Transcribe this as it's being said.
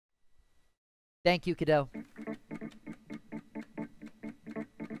Thank you, Cadell.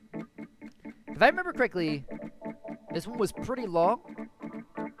 If I remember correctly, this one was pretty long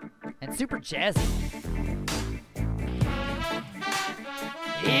and super jazzy.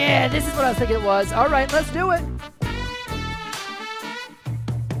 Yeah, this is what I was thinking it was. All right, let's do it.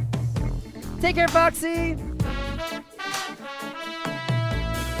 Take care, Foxy.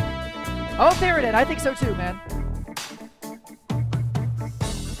 Oh, Therodin, I think so too, man.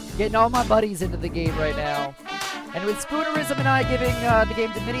 Getting all my buddies into the game right now. And with Spoonerism and I giving the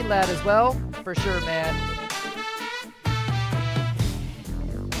game to Mini Lad as well, for sure, man.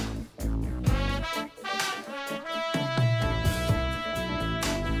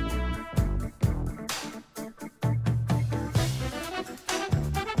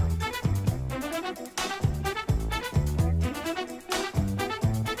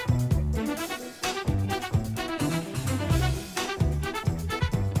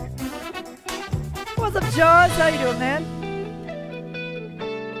 What's up, Jaws? How you doing, man?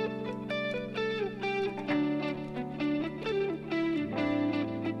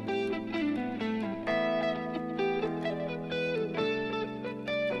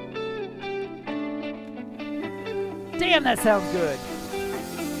 Damn, that sounds good.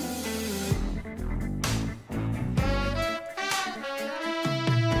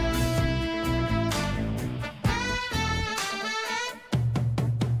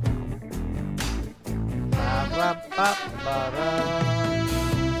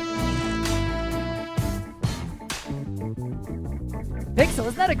 Pixel,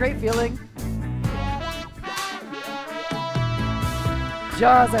 isn't that a great feeling?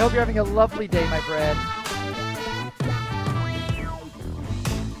 Jaws, I hope you're having a lovely day, my friend.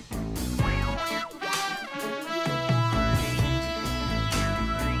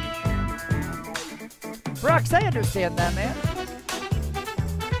 Brox, I understand that, man.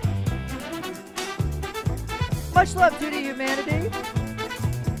 Much love to humanity.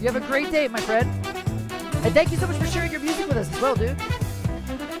 You have a great day, my friend. And thank you so much for sharing your music with us as well, dude.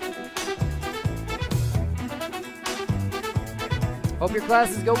 Hope your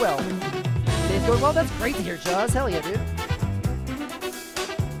classes go well. Today's going well? That's great to hear, Jaws. Hell yeah, dude.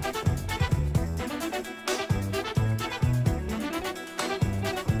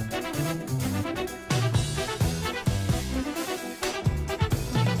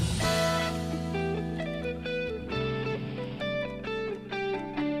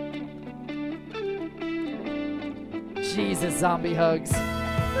 Jesus, zombie hugs.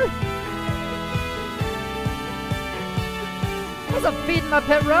 What's up, feeding my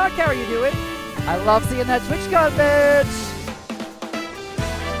pet rock? How are you doing? I love seeing that Twitch god, bitch.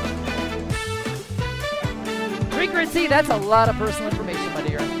 Drink green tea, that's a lot of personal information, my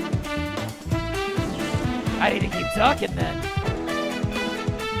dear. I need to keep talking then.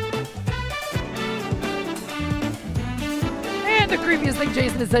 And the creepiest thing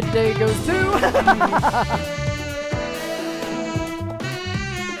Jason has said today goes to...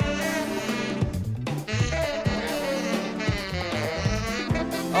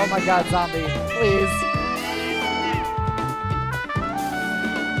 Oh my god, zombie, please.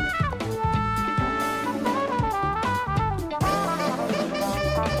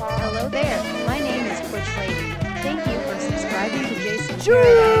 Hello there, my name is Twitch Lady. Thank you for subscribing to JasonParadise.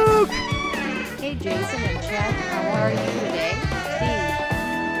 Juke! Hey Jason and Chad, how are you today? Steve.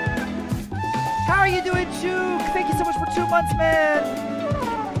 How are you doing, Juke? Thank you so much for 2 months, man.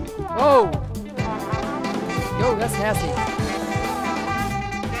 Whoa. Yo, that's nasty.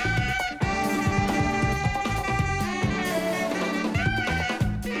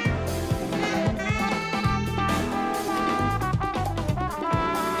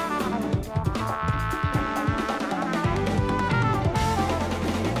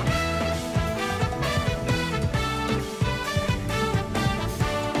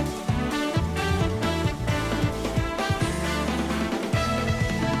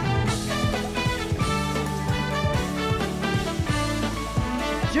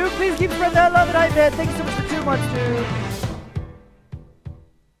 Juke, please keep spreading that love and hype, man. Thank you so much for 2 months, dude.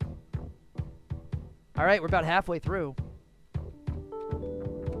 All right, we're about halfway through.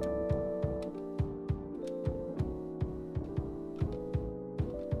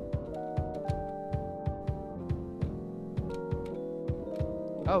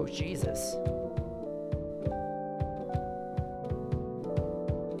 Oh, Jesus.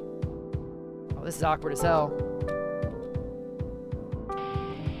 Oh, this is awkward as hell.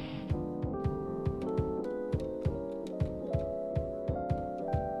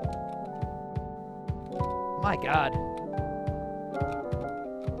 My God.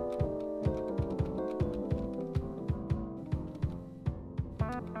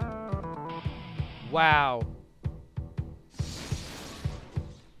 Wow.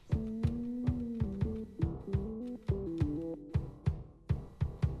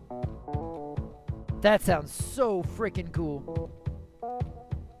 That sounds so freaking cool.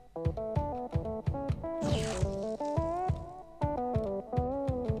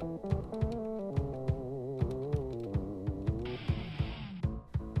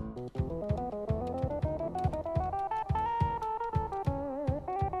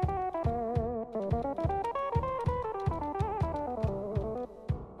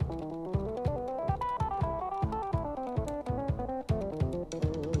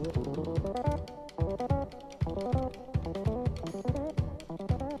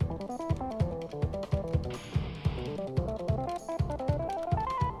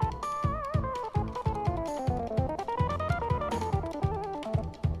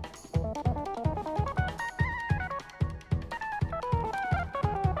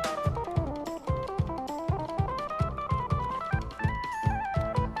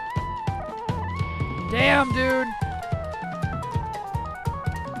 Damn, dude.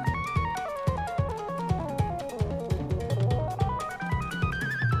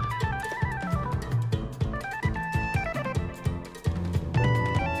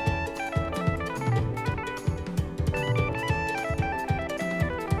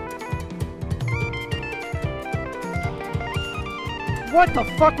 What the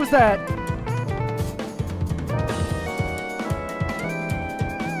fuck was that?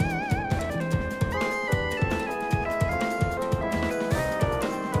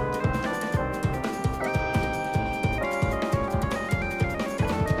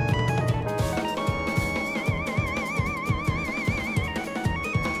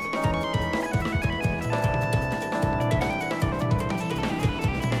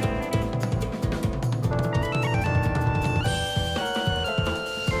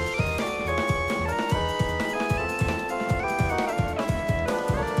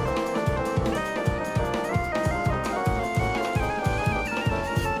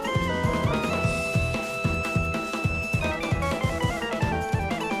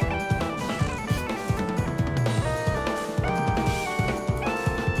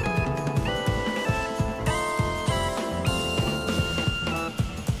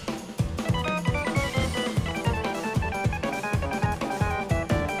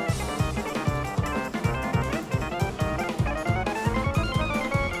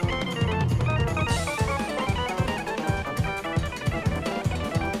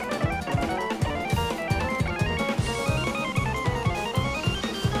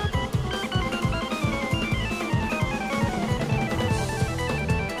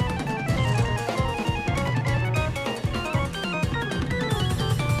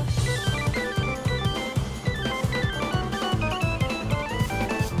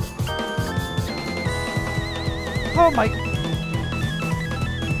 Oh my...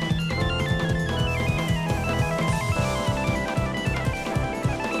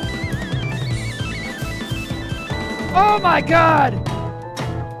 Oh my God!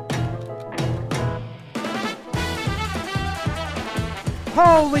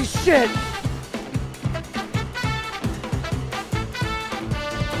 Holy shit!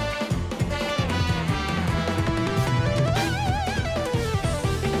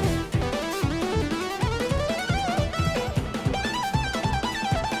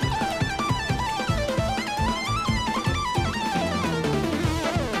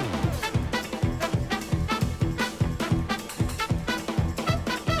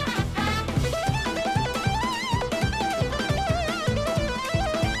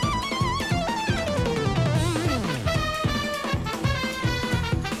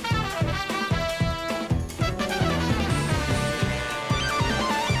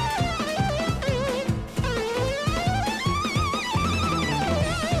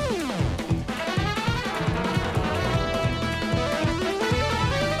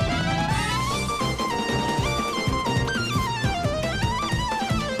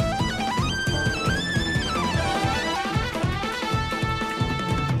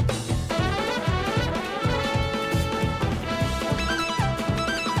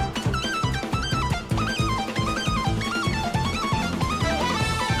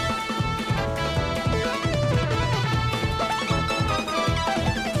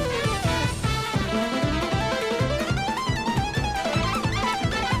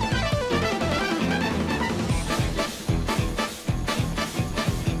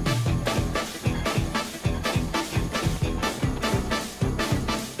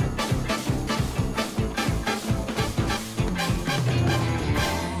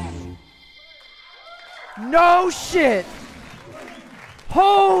 No shit!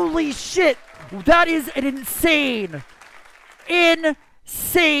 Holy shit! That is an insane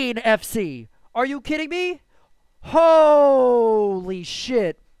FC. Are you kidding me? Holy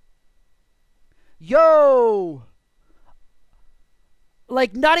shit. Yo.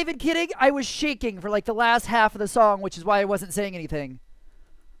 Like, not even kidding. I was shaking for like the last half of the song, which is why I wasn't saying anything.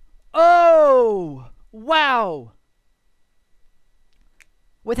 Oh, wow.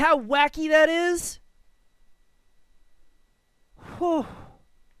 With how wacky that is. Whew.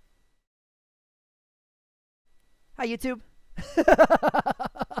 Hi, YouTube.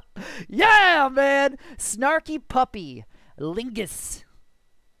 Yeah, man. Snarky Puppy. Lingus.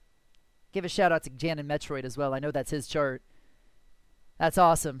 Give a shout out to Jan and Metroid as well. I know that's his chart. That's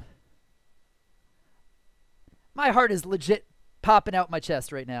awesome. My heart is legit popping out my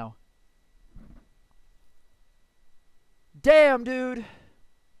chest right now. Damn, dude.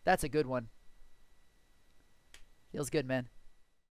 That's a good one. Feels good, man.